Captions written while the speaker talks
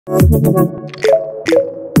Hello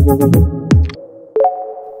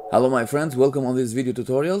my friends, welcome on this video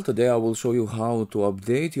tutorial. Today I will show you how to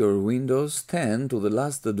update your Windows 10 to the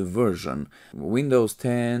last version, Windows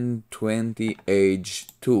 10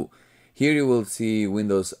 20H2. Here you will see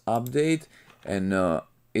Windows Update and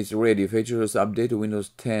it's ready. Features update to Windows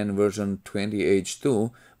 10 version 20H2.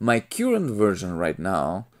 My current version right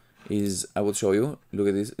now is, I will show you, look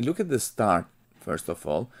at this, look at the start first of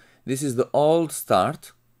all. This is the old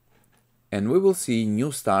start and we will see new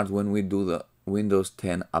start when we do the Windows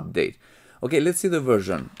 10 update. Okay, let's see the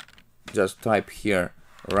version. Just type here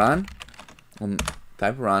run,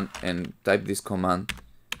 type run and type this command.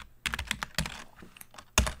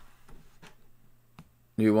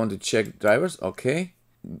 You want to check drivers? Okay,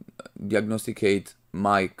 diagnosticate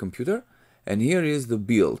my computer, and here is the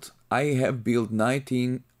build. I have build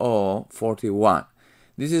 19041.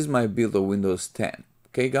 This is my build of Windows 10.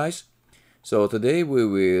 Okay guys, so today we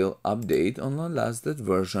will update on the last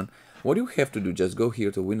version. What you have to do, just go here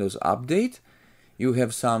to Windows Update. You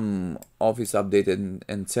have some Office update and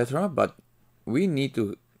etc. But we need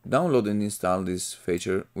to download and install this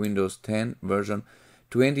feature, Windows 10 version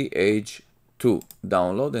 20H2.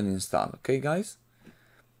 Download and install. Okay guys?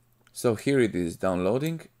 So here it is,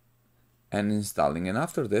 downloading and installing. And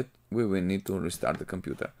after that, we will need to restart the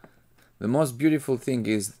computer. The most beautiful thing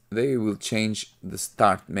is they will change the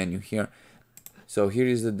start menu here. So here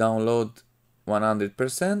is the download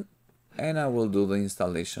 100%. And I will do the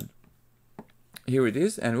installation. Here it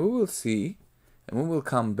is, and we will see, and we will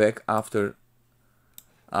come back after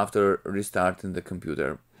restarting the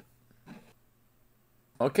computer.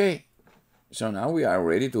 Okay, so now we are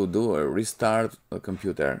ready to do a restart the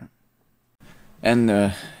computer.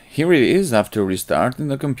 And here it is after restarting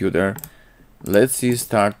the computer. Let's see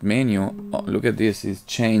start menu. Oh, look at this, it's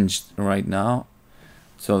changed right now.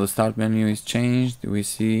 So the start menu is changed. We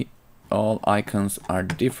see all icons are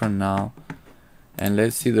different now, and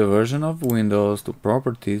let's see the version of Windows to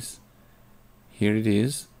properties. Here it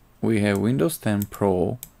is, we have Windows 10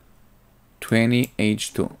 Pro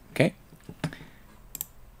 20H2. okay,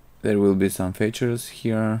 there will be some features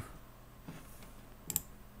here.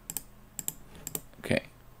 Okay,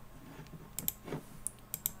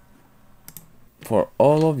 for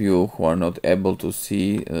all of you who are not able to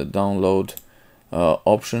see the download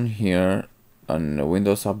option here on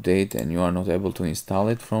Windows Update, and you are not able to install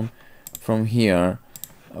it from here,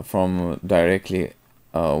 from directly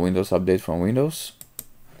Windows Update from Windows,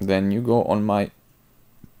 then you go on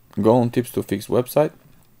Tips to Fix website.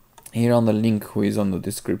 Here on the link who is on the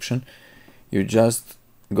description, you just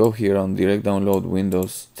go here on direct download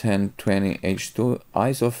Windows 10 20H2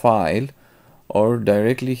 ISO file, or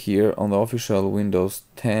directly here on the official Windows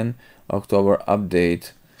 10 October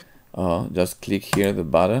update. Just click here the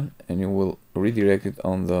button and you will redirect it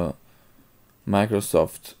on the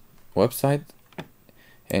Microsoft website,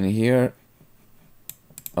 and here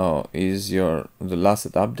is the last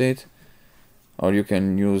update, or you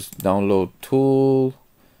can use download tool.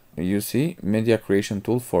 You see media creation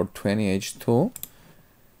tool for 20H2.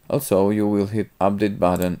 Also you will hit update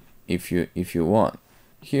button if you want.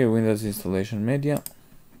 Here Windows installation media.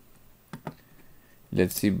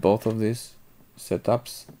 Let's see both of these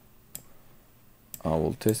setups. I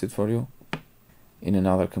will test it for you in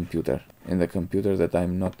another computer, in the computer that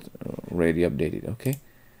I'm not already updated. Okay,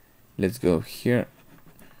 let's go here.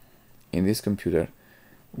 In this computer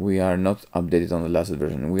we are not updated on the last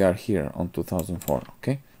version, we are here on 2004.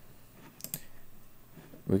 Okay,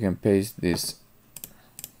 we can paste this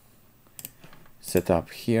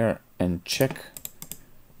setup here and check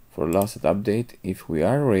for last update if we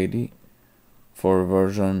are ready for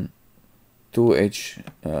version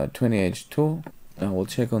 20H2. I will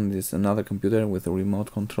check on this another computer with a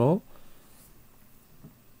remote control.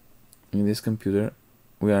 In this computer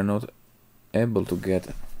we are not able to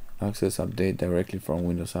get access update directly from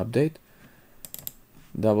Windows Update.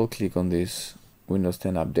 Double click on this Windows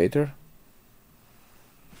 10 updater,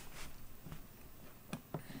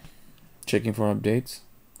 checking for updates.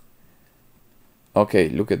 Okay,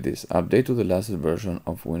 look at this, update to the last version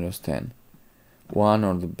of Windows 10, one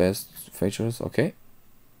of the best features. Okay,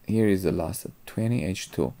 here is the last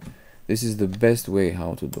 20H2. This is the best way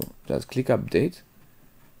how to do. Just click update,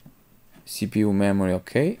 CPU memory,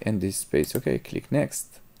 okay, and this space, okay, click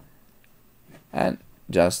next, and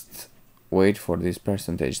just wait for this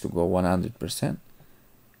percentage to go 100%.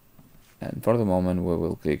 And for the moment we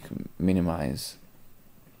will click minimize.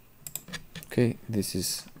 Okay, this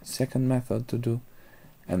is second method to do.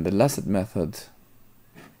 And the last method,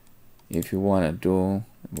 if you want to do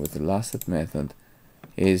with the last method,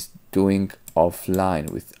 is doing offline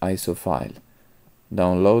with ISO file.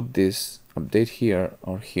 download this update here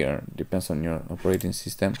or here, depends on your operating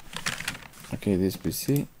system. Okay, this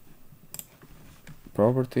PC,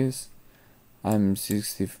 properties, I'm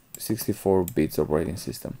 64 bits operating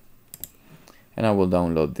system, and I will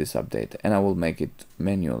download this update and I will make it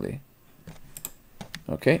manually.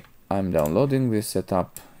 Okay, I'm downloading this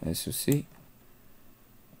setup, as you see,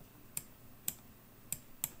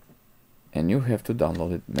 and you have to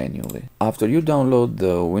download it manually. After you download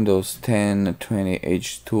the Windows 10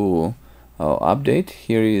 20H2 update,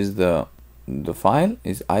 here is the file,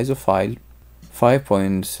 is ISO file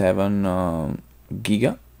 5.7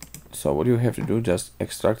 giga. So what you have to do, just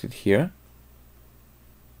extract it here.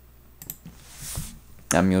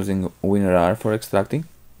 I'm using WinRAR for extracting.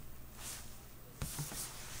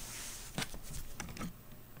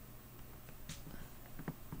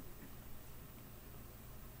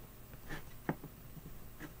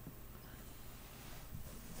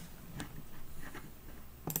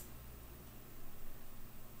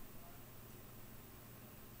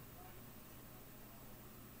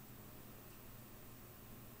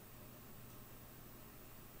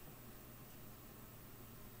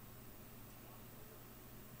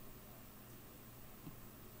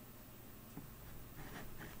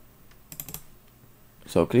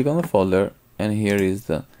 So click on the folder, and here is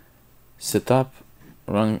the setup,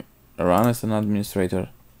 run as an administrator,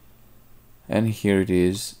 and here it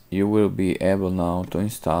is. You will be able now to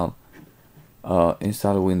install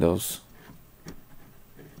Windows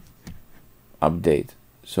update.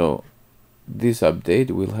 So this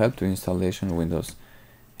update will help to installation Windows,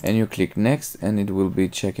 and you click next, and it will be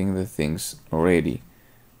checking the things already,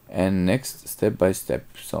 and next step by step.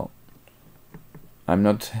 So I'm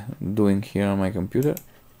not doing here on my computer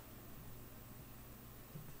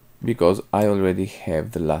because I already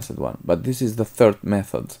have the last one, but this is the third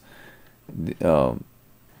method.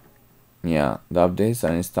 Yeah, the updates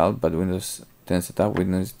are installed, but Windows 10 setup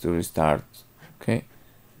Windows to restart. Okay,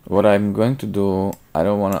 what I'm going to do, I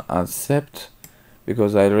don't want to accept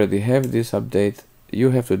because I already have this update.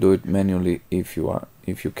 You have to do it manually if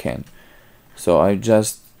you can. So I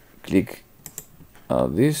just click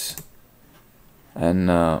this, and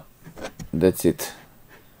that's it.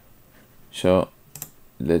 So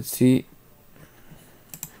let's see,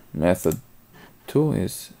 method 2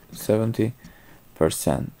 is 70%.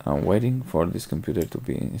 I'm waiting for this computer to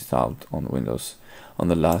be installed on Windows, on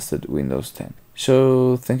the lasted Windows 10.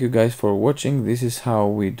 So thank you guys for watching. This is how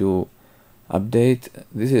we do update.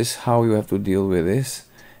 This is how you have to deal with this.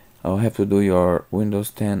 I'll have to do your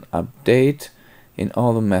Windows 10 update in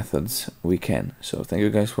all the methods we can. So thank you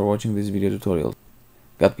guys for watching this video tutorial.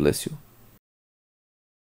 God bless you.